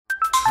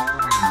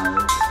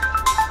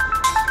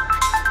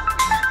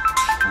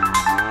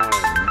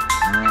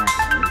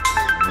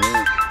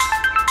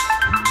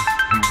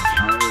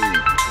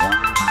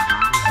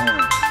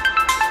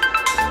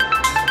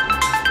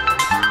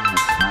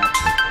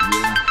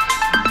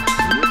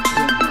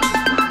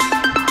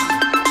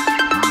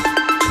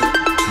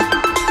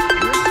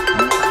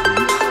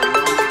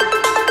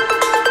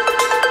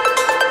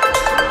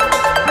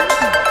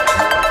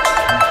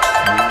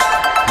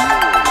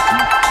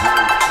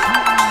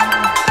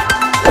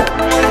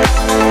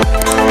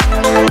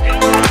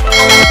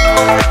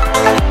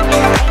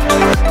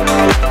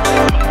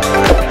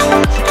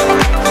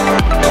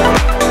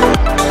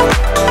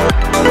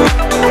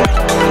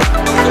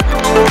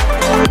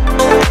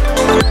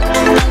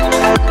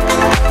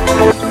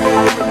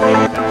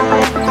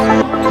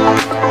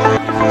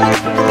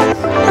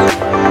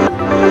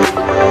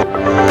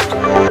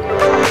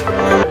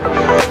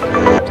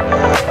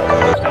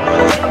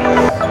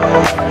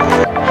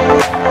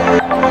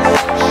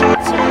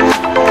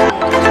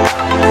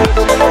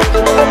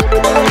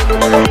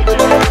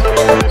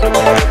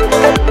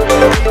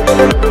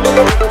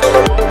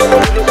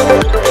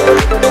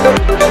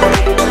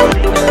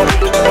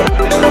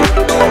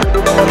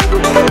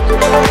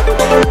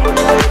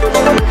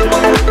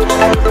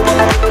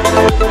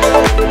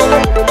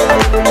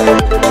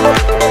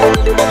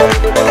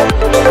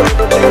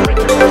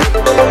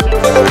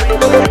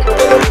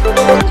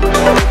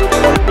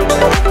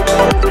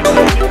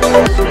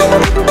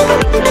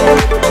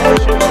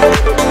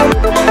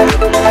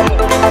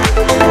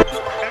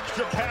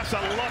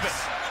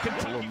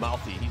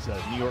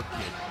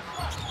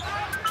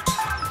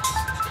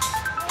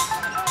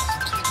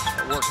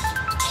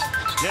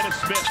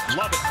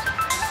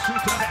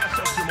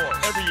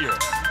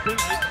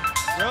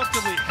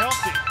relatively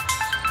healthy.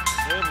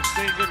 They're able to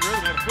stay in good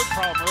rhythm. Had a foot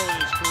problem early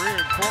in his career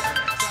in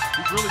Portland.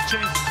 He's really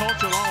changed the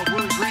culture along with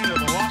Willie Green in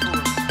the locker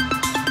room.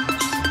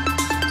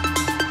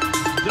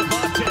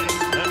 Devontae,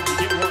 that's to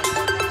get one.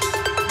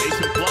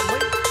 Mason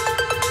Plumlee,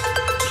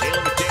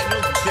 Jalen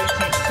McDaniels, and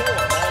JT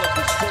Thor, all of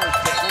the scores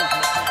tables.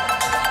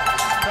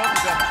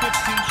 Pelicans got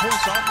 15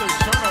 points off those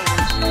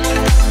turnovers.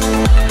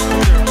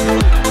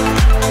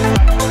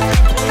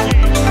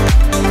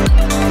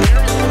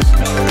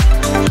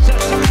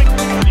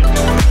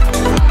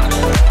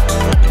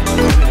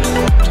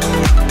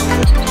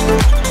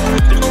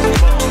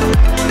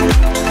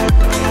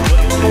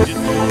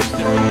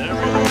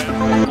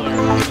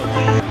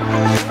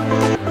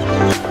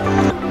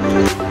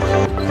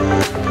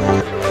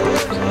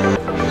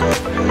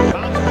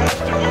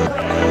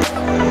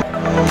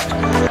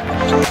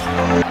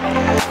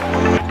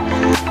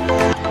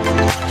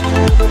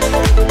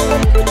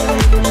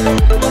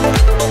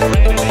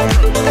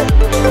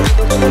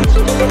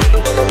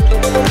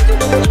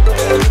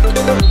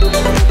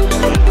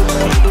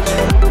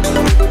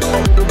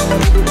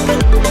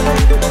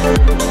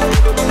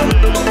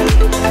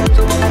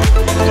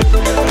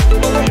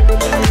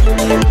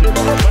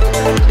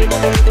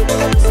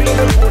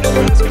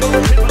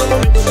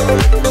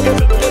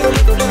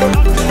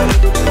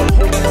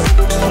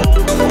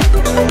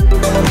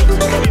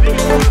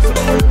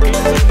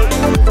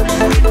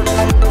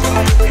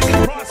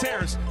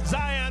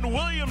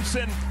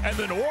 And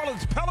the New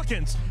Orleans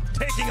Pelicans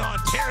taking on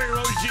Terry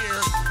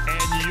Rozier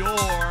and your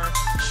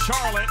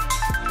Charlotte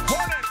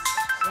Hornets.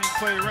 Same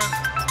play run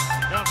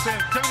down San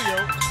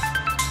Antonio.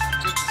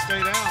 Get to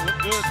stay down,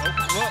 look good,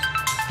 open up.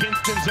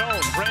 Kinston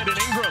zone, Brandon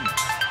Ingram.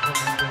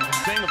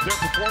 Saying of their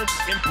performance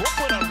in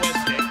Brooklyn on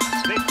Wednesday,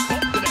 they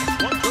bumped the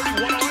next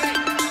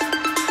 131-108.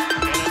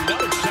 And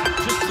another shot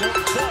just won't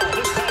fall.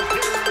 This time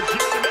Terry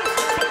Rozier to miss,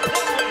 but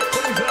Plumlee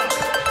brings it up.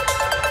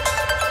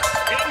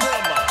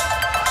 Ingram.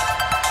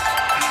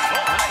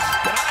 Oh, nice.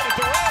 Denied at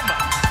the rim.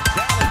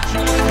 Dallas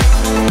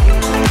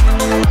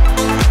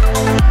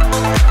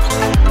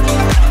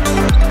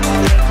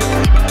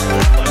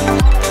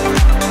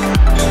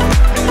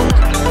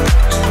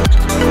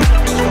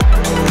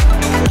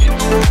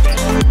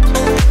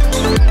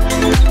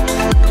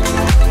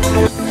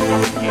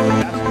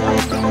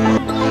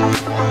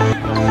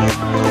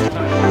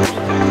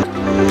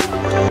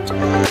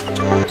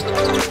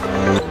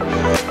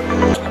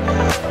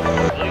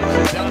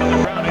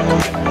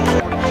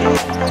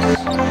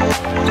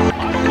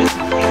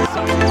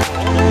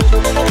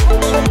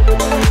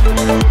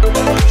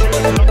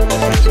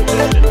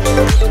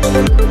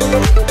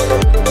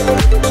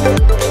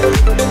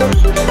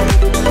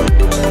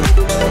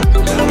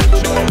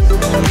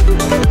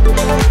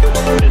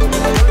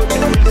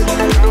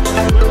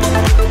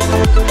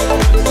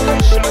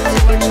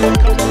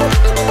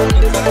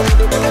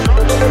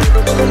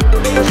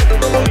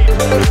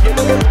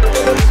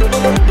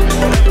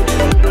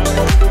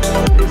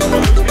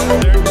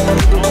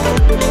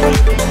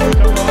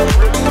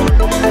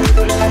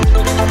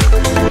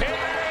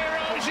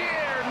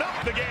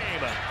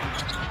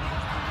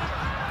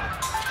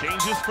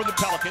changes for the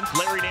Pelicans.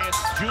 Larry Nance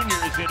Jr.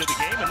 is into the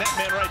game, and that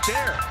man right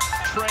there,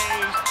 Trey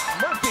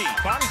Murphy.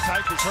 Body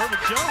type is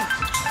Herbert Jones.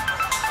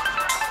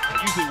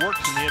 It usually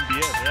works in the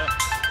NBA. Yeah,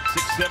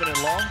 6'7"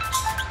 and long.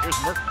 Here's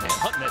Murphy, man,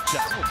 hunting that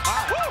shot. Oh,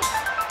 high. Woo!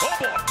 Oh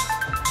boy!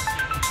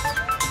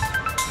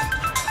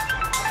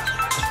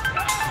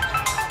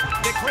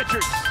 Nick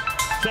Richards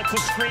sets a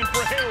screen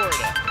for Hayward.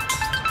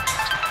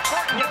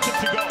 Martin gets it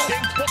to go.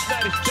 James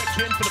Bouknight is checked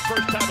in for the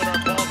first time in our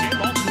ball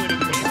game. Also into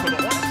the game for the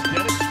Hornets,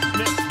 Dennis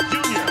Smith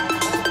Jr.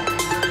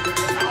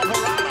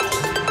 Alvarado.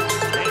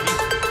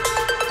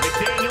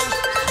 McDaniels,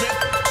 Smith,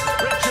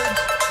 Richards,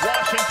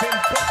 Washington,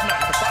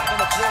 Bouknight. The five on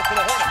the floor for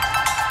the Hornets.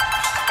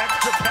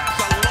 Extra pass,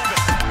 I love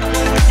it.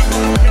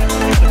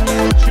 Dennis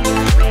Smith Jr.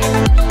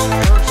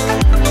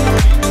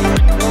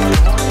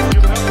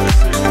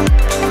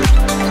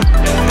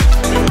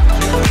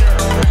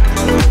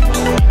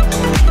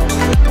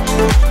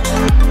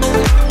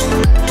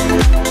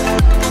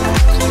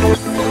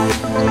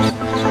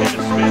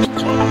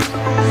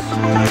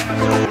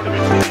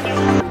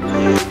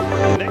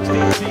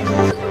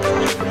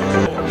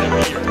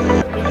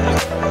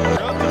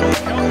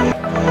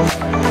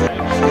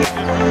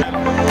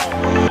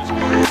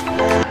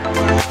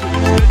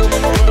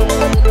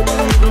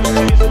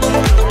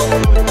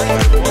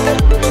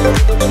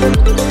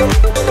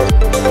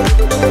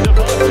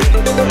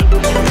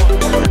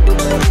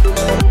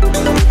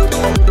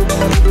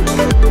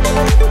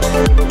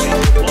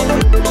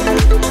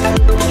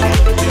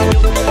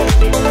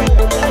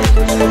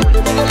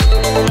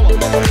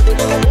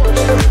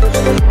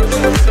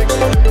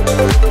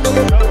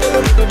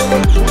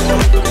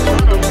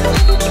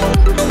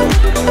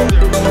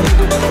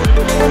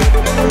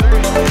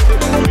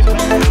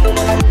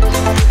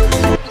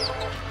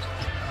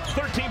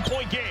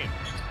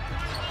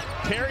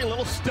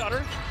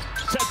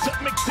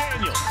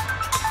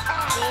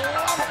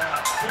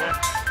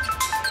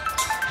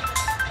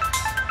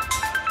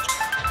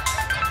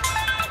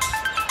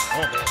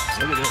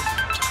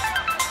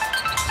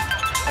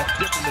 That's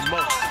different than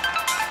most.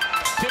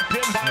 Tipped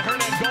in by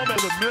Hernan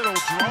Gomez. The middle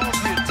draws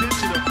the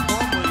attention of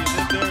Plumlee, and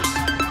then there's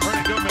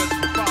Hernan Gomez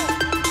for foul.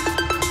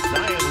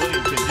 Zion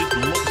Williamson just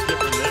looks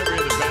different than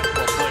every other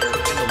basketball player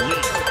in the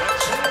league.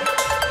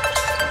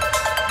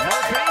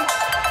 Murphy.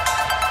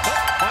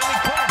 Nope, finally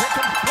cleared. Here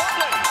comes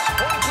Plumlee.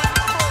 Points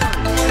with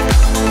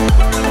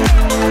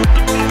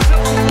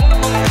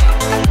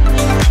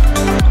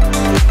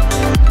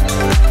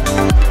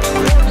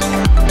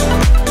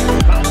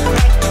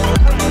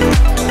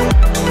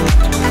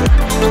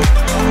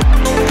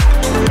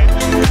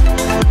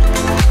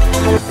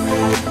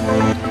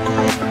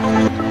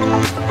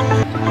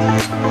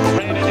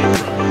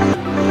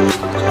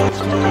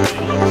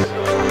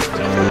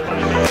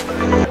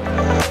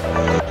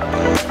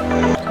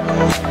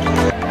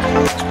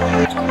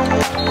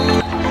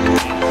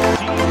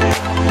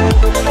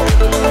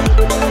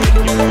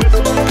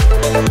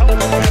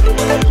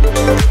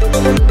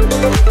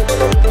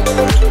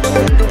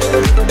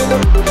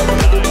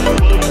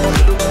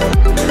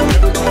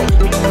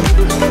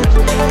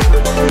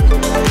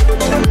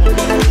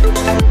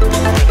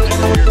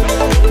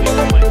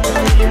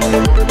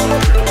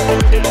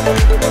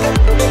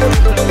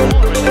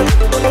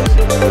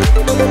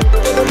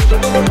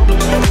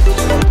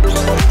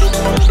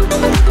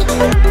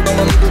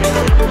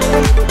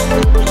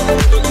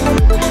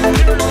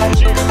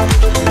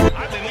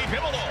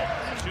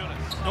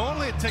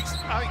Normally it takes,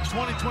 I think,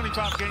 20,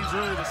 25 games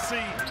really to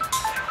see.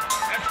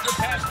 extra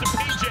pass to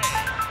PJ.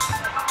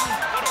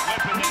 What a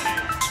weapon that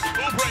is.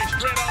 Oubre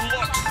straight on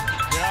look.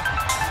 Yeah.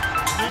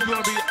 He's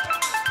going to be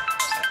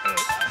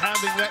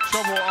having that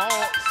trouble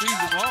all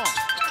season long.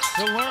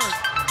 He'll learn.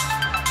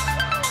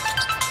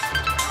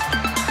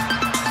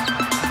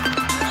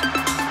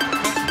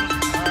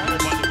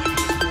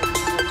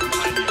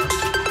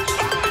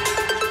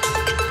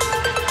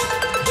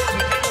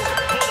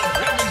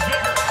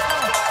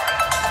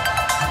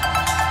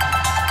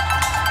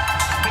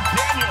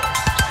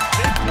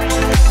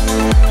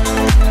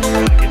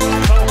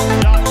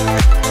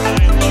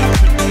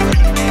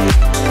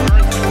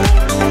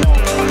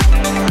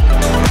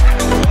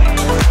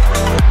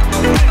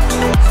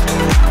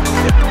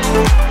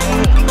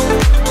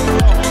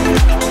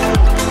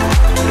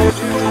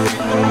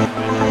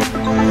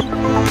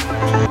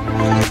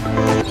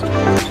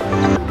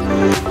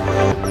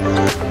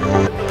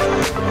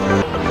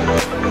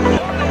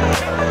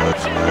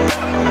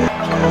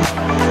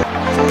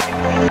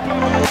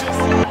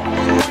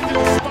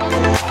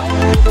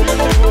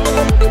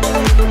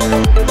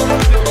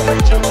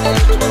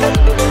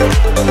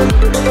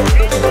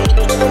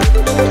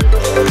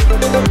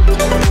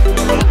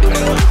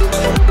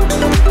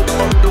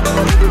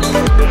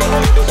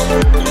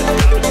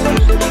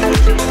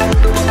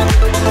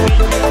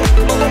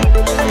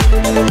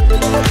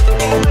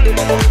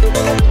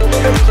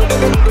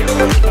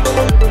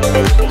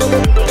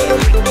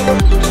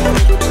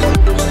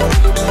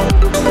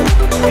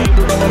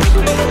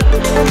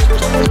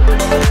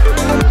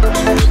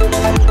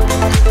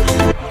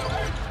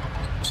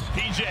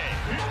 PJ.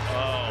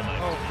 Oh, my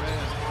God.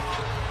 Man.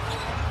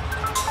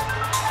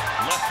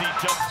 Lefty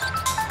jump.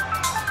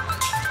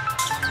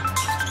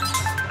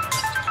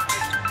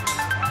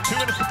 2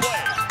 minutes to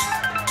play.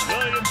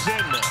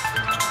 Williamson.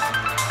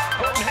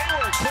 Gordon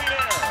Hayward, clean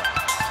air.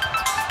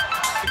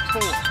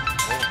 4.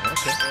 Oh,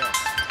 okay. Yeah.